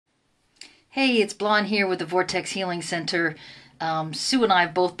Hey, it's Blonde here with the Vortex Healing Center. Sue and I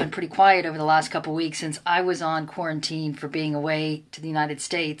have both been pretty quiet over the last couple weeks since I was on quarantine for being away to the United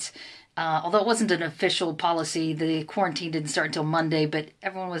States. Although it wasn't an official policy, the quarantine didn't start until Monday, but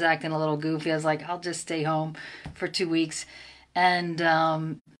everyone was acting a little goofy. I was like, I'll just stay home for 2 weeks. And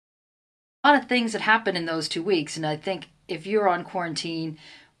a lot of things that happened in those 2 weeks. And I think if you're on quarantine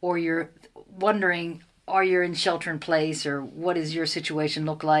or you're wondering, are you in shelter in place or what does your situation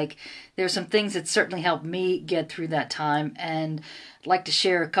look like? There's some things that certainly helped me get through that time, and I'd like to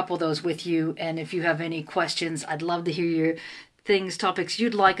share a couple of those with you. And if you have any questions, I'd love to hear your topics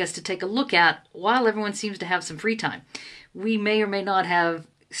you'd like us to take a look at while everyone seems to have some free time. We may or may not have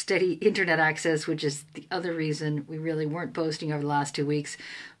steady internet access, which is the other reason we really weren't posting over the last 2 weeks.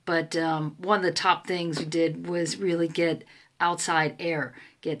 But one of the top things we did was really get outside air,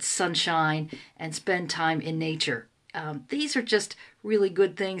 get sunshine, and spend time in nature. These are just really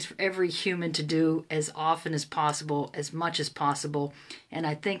good things for every human to do as often as possible, as much as possible, and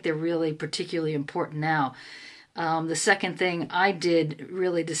I think they're really particularly important now. The second thing I did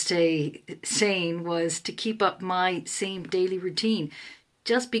really to stay sane was to keep up my same daily routine.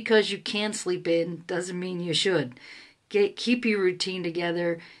 Just because you can sleep in doesn't mean you should. Keep your routine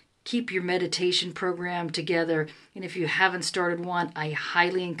together. Keep your meditation program together. And if you haven't started one, I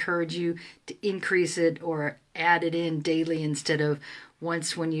highly encourage you to increase it or add it in daily instead of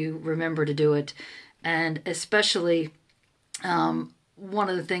once when you remember to do it. And especially one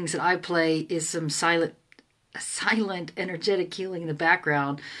of the things that I play is some silent energetic healing in the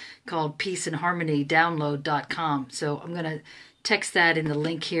background called Peace and Harmony Download.com. So I'm going to text that in the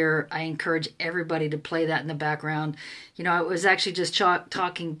link here. I encourage everybody to play that in the background. You know, I was actually just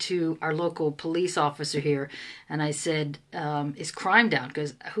talking to our local police officer here, and I said, is crime down?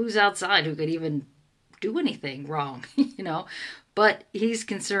 Because who's outside who could even do anything wrong, you know? But his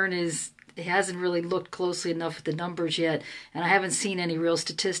concern is he hasn't really looked closely enough at the numbers yet, and I haven't seen any real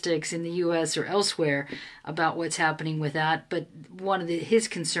statistics in the U.S. or elsewhere about what's happening with that. But one of his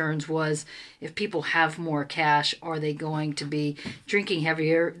concerns was if people have more cash, are they going to be drinking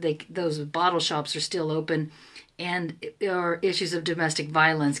heavier? Those bottle shops are still open, and are issues of domestic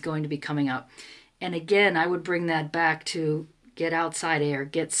violence going to be coming up? And again, I would bring that back to get outside air,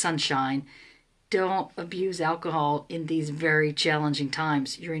 get sunshine. Don't abuse alcohol in these very challenging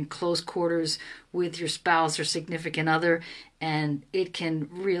times. You're in close quarters with your spouse or significant other, and it can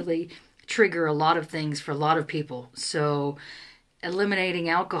really trigger a lot of things for a lot of people. So eliminating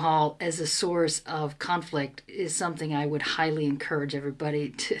alcohol as a source of conflict is something I would highly encourage everybody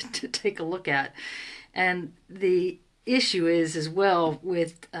to take a look at. And the issue is as well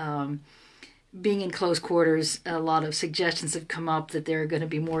with being in close quarters, a lot of suggestions have come up that there are going to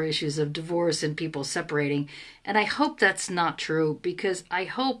be more issues of divorce and people separating. And I hope that's not true, because I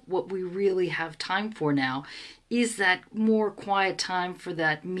hope what we really have time for now is that more quiet time, for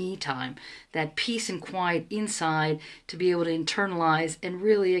that me time, that peace and quiet inside, to be able to internalize and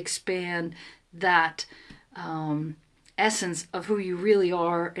really expand that essence of who you really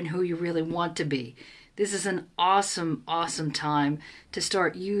are and who you really want to be. This is an awesome, awesome time to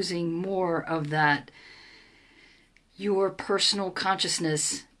start using more of that, your personal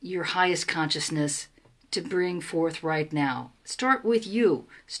consciousness, your highest consciousness, to bring forth right now. Start with you.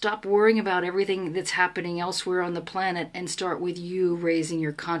 Stop worrying about everything that's happening elsewhere on the planet and start with you raising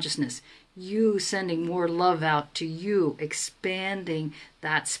your consciousness. You sending more love out to you, expanding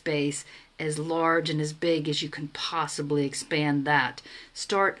that space as large and as big as you can possibly expand that.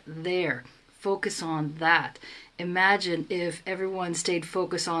 Start there. Focus on that. Imagine if everyone stayed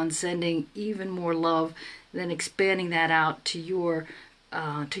focused on sending even more love, then expanding that out to your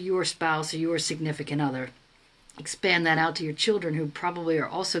spouse or your significant other. Expand that out to your children, who probably are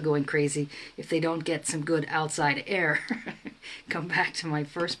also going crazy if they don't get some good outside air. Come back to my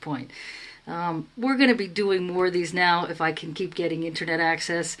first point. We're going to be doing more of these now if I can keep getting internet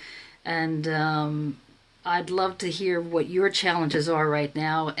access, and I'd love to hear what your challenges are right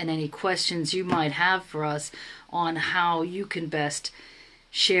now and any questions you might have for us on how you can best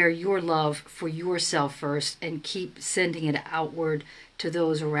share your love for yourself first and keep sending it outward to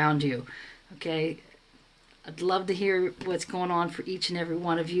those around you. Okay? I'd love to hear what's going on for each and every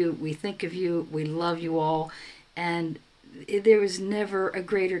one of you. We think of you. We love you all. And there is never a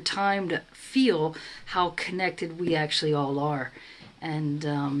greater time to feel how connected we actually all are.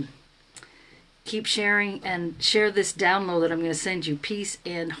 And keep sharing, and share this download that I'm going to send you,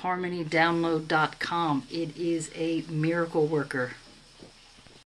 peaceandharmonydownload.com. It is a miracle worker.